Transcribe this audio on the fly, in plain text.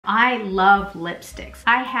I love lipsticks.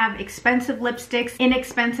 I have expensive lipsticks,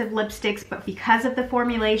 inexpensive lipsticks, but because of the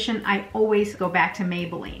formulation, I always go back to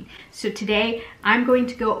Maybelline. So today, I'm going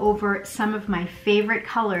to go over some of my favorite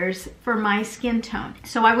colors for my skin tone.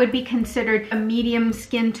 So I would be considered a medium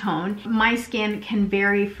skin tone. My skin can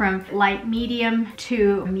vary from light medium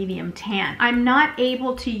to medium tan. I'm not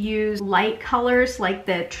able to use light colors like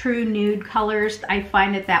the true nude colors. I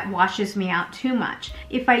find that washes me out too much.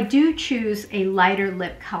 If I do choose a lighter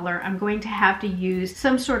lip color, I'm going to have to use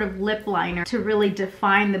some sort of lip liner to really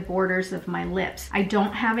define the borders of my lips. I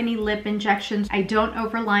don't have any lip injections. I don't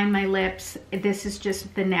overline my lips. This is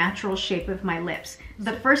just the natural shape of my lips.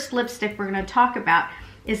 The first lipstick we're going to talk about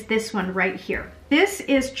is this one right here. This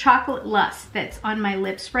is Chocolate Lust that's on my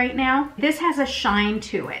lips right now. This has a shine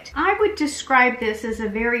to it. I would describe this as a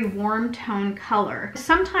very warm tone color.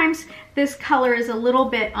 Sometimes this color is a little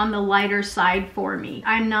bit on the lighter side for me.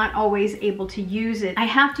 I'm not always able to use it. I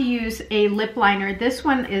have to use a lip liner. This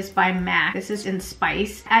one is by MAC. This is in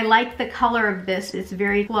Spice. I like the color of this. It's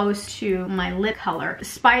very close to my lip color.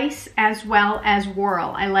 Spice as well as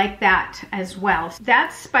Whirl. I like that as well.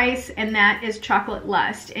 That's Spice and that is Chocolate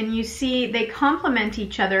Lust. And you see they complement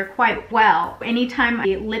each other quite well. Anytime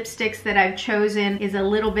the lipsticks that I've chosen is a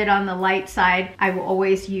little bit on the light side, I will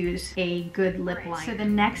always use a good lip liner. So the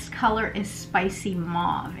next color is Spicy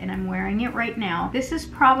Mauve, and I'm wearing it right now. This is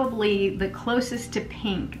probably the closest to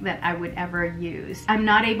pink that I would ever use. I'm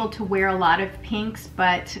not able to wear a lot of pinks,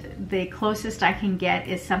 but the closest I can get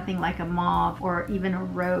is something like a mauve or even a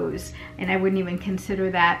rose, and I wouldn't even consider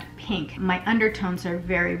that pink. My undertones are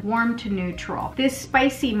very warm to neutral. This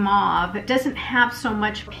Spicy Mauve doesn't have so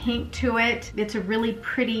much pink to it. It's a really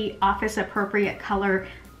pretty office appropriate color,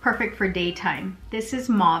 perfect for daytime. This is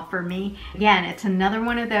mauve for me. Again, it's another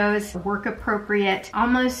one of those work appropriate,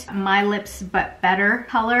 almost my lips but better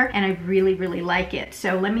color, and I really, really like it.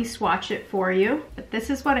 So let me swatch it for you. But this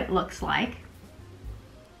is what it looks like.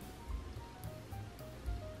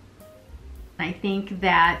 I think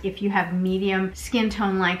that if you have medium skin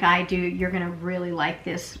tone like I do, you're gonna really like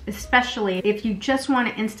this, especially if you just want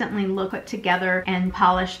to instantly look put together and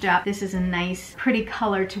polished up. This is a nice, pretty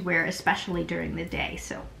color to wear, especially during the day.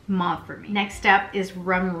 So mauve for me. Next up is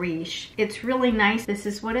Rum Riche. It's really nice. This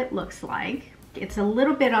is what it looks like. It's a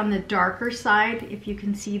little bit on the darker side, if you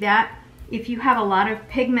can see that. If you have a lot of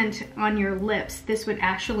pigment on your lips, this would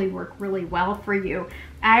actually work really well for you.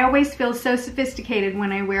 I always feel so sophisticated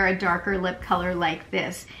when I wear a darker lip color like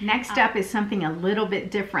this. Next up is something a little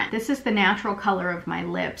bit different. This is the natural color of my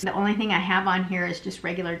lips. The only thing I have on here is just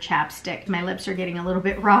regular chapstick. My lips are getting a little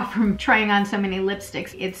bit raw from trying on so many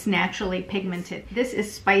lipsticks. It's naturally pigmented. This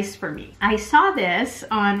is Spice for me. I saw this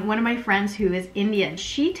on one of my friends who is Indian.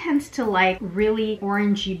 She tends to like really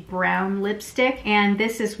orangey brown lipstick, and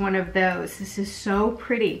this is one of those. This is so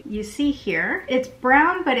pretty. You see here, it's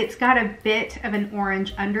brown, but it's got a bit of an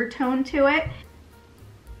orange undertone to it.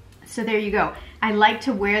 So there you go. I like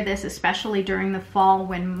to wear this especially during the fall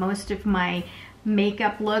when most of my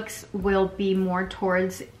makeup looks will be more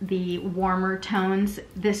towards the warmer tones.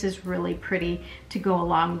 This is really pretty to go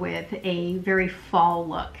along with a very fall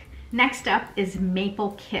look. Next up is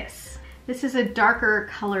Maple Kiss. This is a darker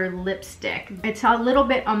color lipstick. It's a little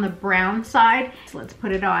bit on the brown side, so let's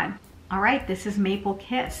put it on. All right, this is Maple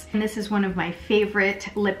Kiss. And this is one of my favorite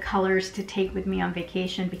lip colors to take with me on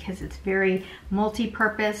vacation because it's very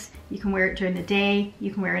multi-purpose. You can wear it during the day,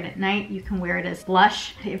 you can wear it at night, you can wear it as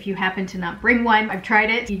blush if you happen to not bring one. I've tried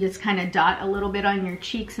it. You just kind of dot a little bit on your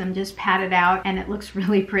cheeks and just pat it out, and it looks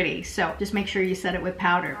really pretty. So just make sure you set it with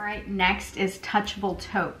powder. All right, next is Touchable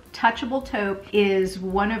Taupe. Touchable Taupe is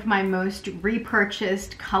one of my most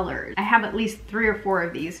repurchased colors. I have at least 3 or 4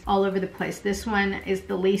 of these all over the place. This one is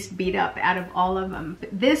the least beat up out of all of them.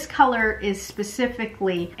 This color is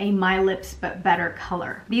specifically a My Lips But Better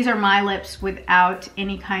color. These are my lips without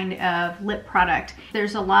any kind of lip product.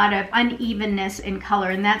 There's a lot of unevenness in color,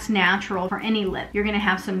 and that's natural for any lip. You're gonna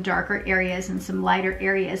have some darker areas and some lighter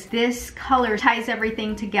areas. This color ties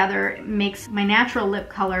everything together, makes my natural lip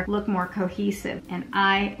color look more cohesive, and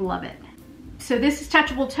I love it. So this is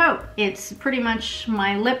Touchable Taupe. It's pretty much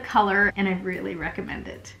my lip color, and I really recommend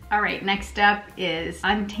it. All right, next up is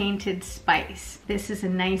Untainted Spice. This is a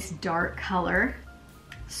nice dark color.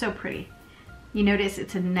 So pretty. You notice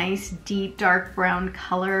it's a nice deep dark brown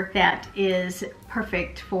color that is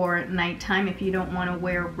perfect for nighttime if you don't want to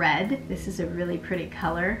wear red. This is a really pretty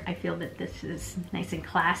color. I feel that this is nice and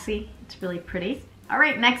classy. It's really pretty. All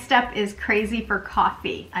right, next up is Crazy for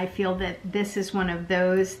Coffee. I feel that this is one of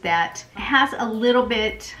those that has a little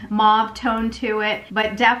bit mauve tone to it,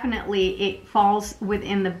 but definitely it falls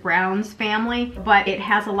within the browns family, but it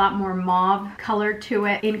has a lot more mauve color to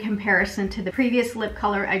it in comparison to the previous lip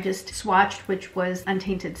color I just swatched, which was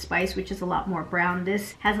Untainted Spice, which is a lot more brown.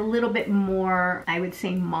 This has a little bit more, I would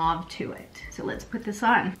say, mauve to it. So let's put this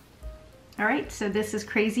on. All right, so this is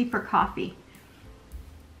Crazy for Coffee.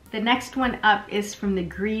 The next one up is from the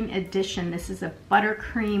Green Edition. This is a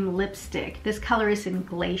buttercream lipstick. This color is in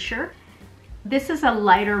Glacier. This is a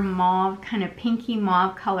lighter mauve, kind of pinky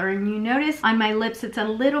mauve color, and you notice on my lips it's a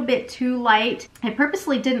little bit too light. I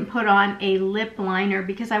purposely didn't put on a lip liner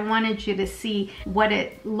because I wanted you to see what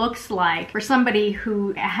it looks like for somebody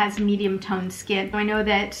who has medium toned skin. I know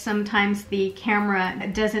that sometimes the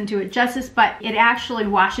camera doesn't do it justice, but it actually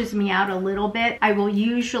washes me out a little bit. I will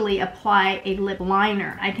usually apply a lip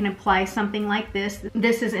liner. I can apply something like this.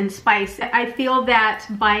 This is in Spice. I feel that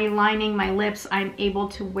by lining my lips, I'm able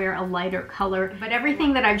to wear a lighter color. But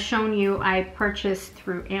everything that I've shown you, I purchased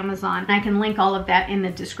through Amazon. I can link all of that in the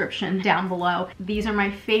description down below. These are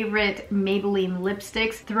my favorite Maybelline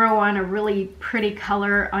lipsticks. Throw on a really pretty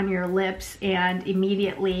color on your lips and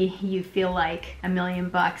immediately you feel like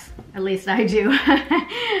 $1,000,000. At least I do.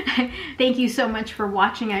 Thank you so much for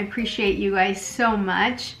watching. I appreciate you guys so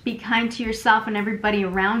much. Be kind to yourself and everybody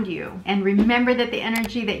around you. And remember that the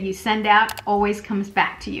energy that you send out always comes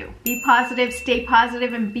back to you. Be positive, stay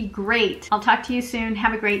positive, and be great. I'll talk to you soon.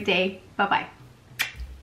 Have a great day. Bye-bye.